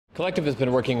Collective has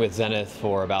been working with Zenith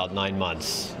for about 9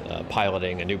 months,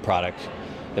 piloting a new product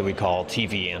that we call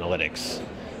TV Analytics,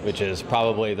 which is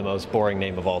probably the most boring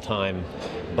name of all time,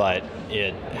 but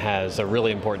it has a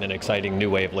really important and exciting new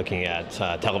way of looking at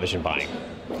television buying.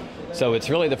 So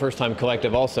it's really the first time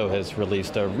Collective also has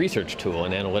released a research tool,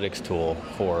 an analytics tool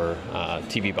for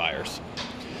TV buyers.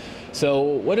 So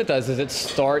what it does is it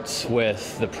starts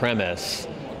with the premise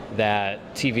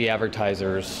that TV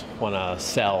advertisers want to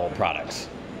sell products.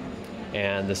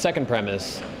 And the second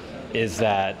premise is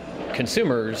that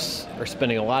consumers are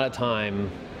spending a lot of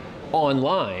time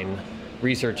online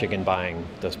researching and buying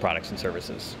those products and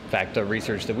services. In fact, the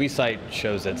research that we cite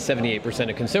shows that 78%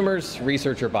 of consumers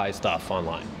research or buy stuff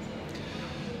online.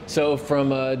 So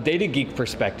from a data geek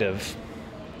perspective,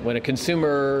 when a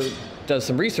consumer does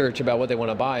some research about what they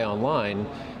want to buy online,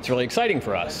 it's really exciting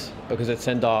for us because it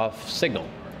sends off signal.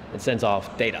 It sends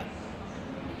off data.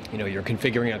 You know, you're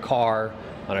configuring a car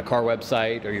on a car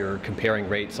website, or you're comparing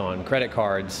rates on credit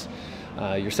cards.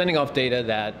 You're sending off data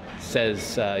that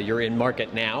says you're in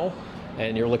market now,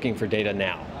 and you're looking for data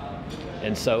now.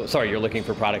 And so, you're looking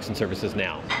for products and services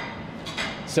now.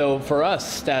 So for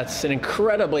us, that's an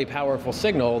incredibly powerful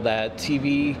signal that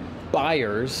TV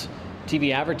buyers,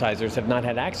 TV advertisers have not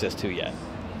had access to yet.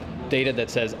 Data that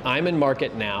says, I'm in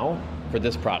market now for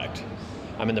this product.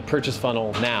 I'm in the purchase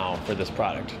funnel now for this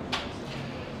product.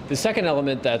 The second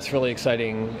element that's really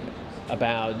exciting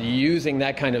about using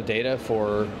that kind of data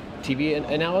for TV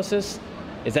analysis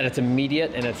is that it's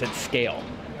immediate and it's at scale.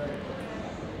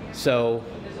 So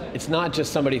it's not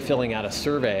just somebody filling out a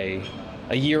survey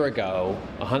a year ago,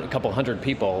 a couple hundred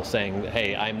people saying,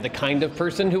 hey, I'm the kind of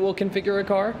person who will configure a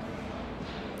car.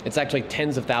 It's actually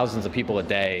tens of thousands of people a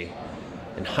day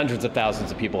and hundreds of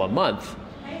thousands of people a month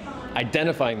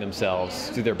identifying themselves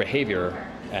through their behavior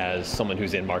as someone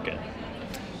who's in market.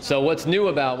 So what's new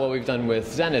about what we've done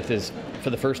with Zenith is,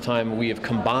 for the first time, we have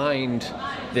combined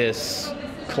this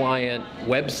client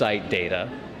website data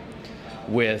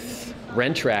with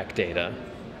Rentrak data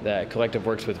that Collective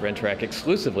works with Rentrak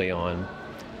exclusively on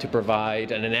to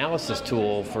provide an analysis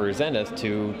tool for Zenith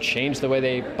to change the way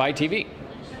they buy TV.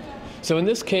 So in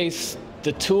this case,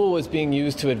 the tool is being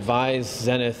used to advise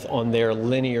Zenith on their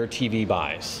linear TV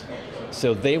buys.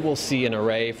 So they will see an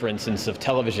array, for instance, of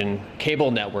television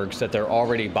cable networks that they're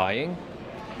already buying,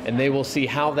 and they will see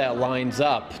how that lines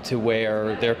up to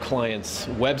where their clients'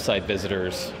 website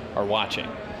visitors are watching.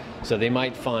 So they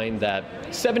might find that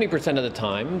 70% of the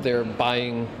time they're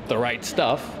buying the right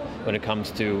stuff when it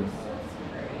comes to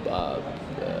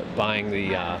buying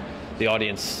the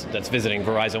audience that's visiting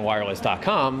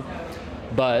VerizonWireless.com,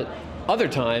 but other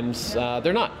times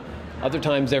they're not. Other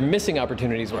times they're missing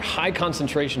opportunities where high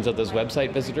concentrations of those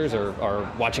website visitors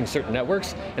are watching certain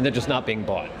networks and they're just not being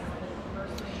bought.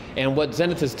 And what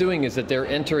Zenith is doing is that they're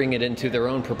entering it into their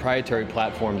own proprietary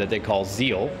platform that they call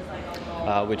Zeal,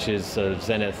 which is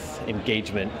Zenith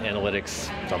Engagement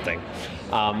Analytics something,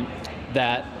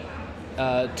 that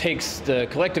takes the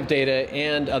Collective data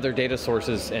and other data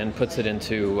sources and puts it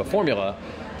into a formula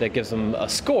that gives them a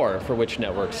score for which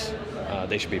networks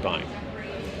they should be buying.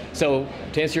 So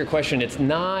to answer your question, it's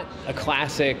not a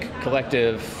classic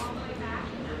Collective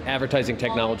advertising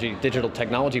technology, digital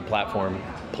technology platform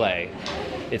play.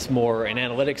 It's more an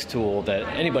analytics tool that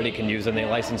anybody can use, and they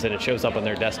license it. It shows up on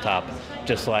their desktop,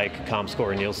 just like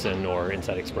ComScore, Nielsen, or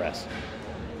Inside Express.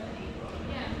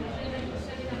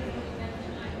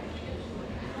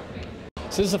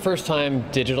 So this is the first time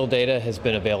digital data has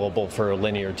been available for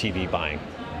linear TV buying.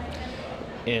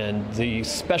 And the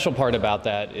special part about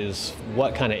that is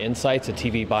what kind of insights a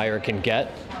TV buyer can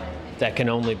get that can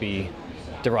only be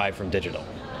derived from digital.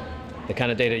 The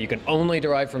kind of data you can only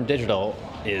derive from digital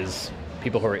is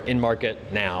people who are in market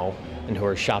now and who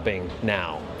are shopping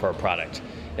now for a product,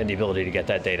 and the ability to get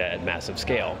that data at massive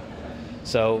scale.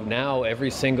 So now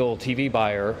every single TV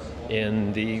buyer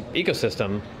in the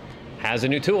ecosystem has a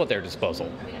new tool at their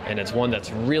disposal, and it's one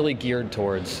that's really geared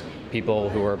towards people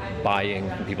who are buying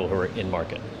and people who are in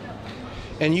market.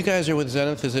 And you guys are with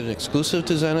Zenith. Is it exclusive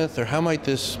to Zenith, or how might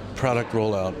this product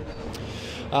roll out?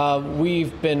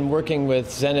 We've been working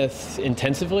with Zenith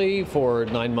intensively for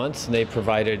 9 months, and they've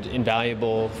provided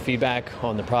invaluable feedback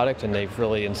on the product, and they've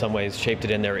really in some ways shaped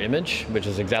it in their image, which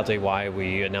is exactly why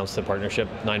we announced the partnership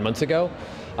 9 months ago.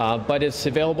 But it's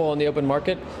available on the open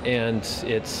market, and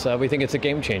we think it's a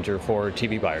game changer for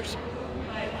TV buyers.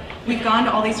 We've gone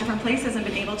to all these different places and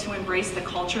been able to embrace the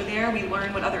culture there. We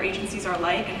learn what other agencies are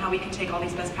like and how we can take all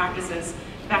these best practices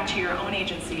back to your own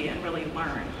agency and really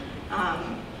learn.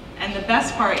 And the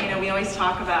best part, we always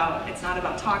talk about, it's not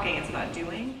about talking, it's about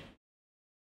doing.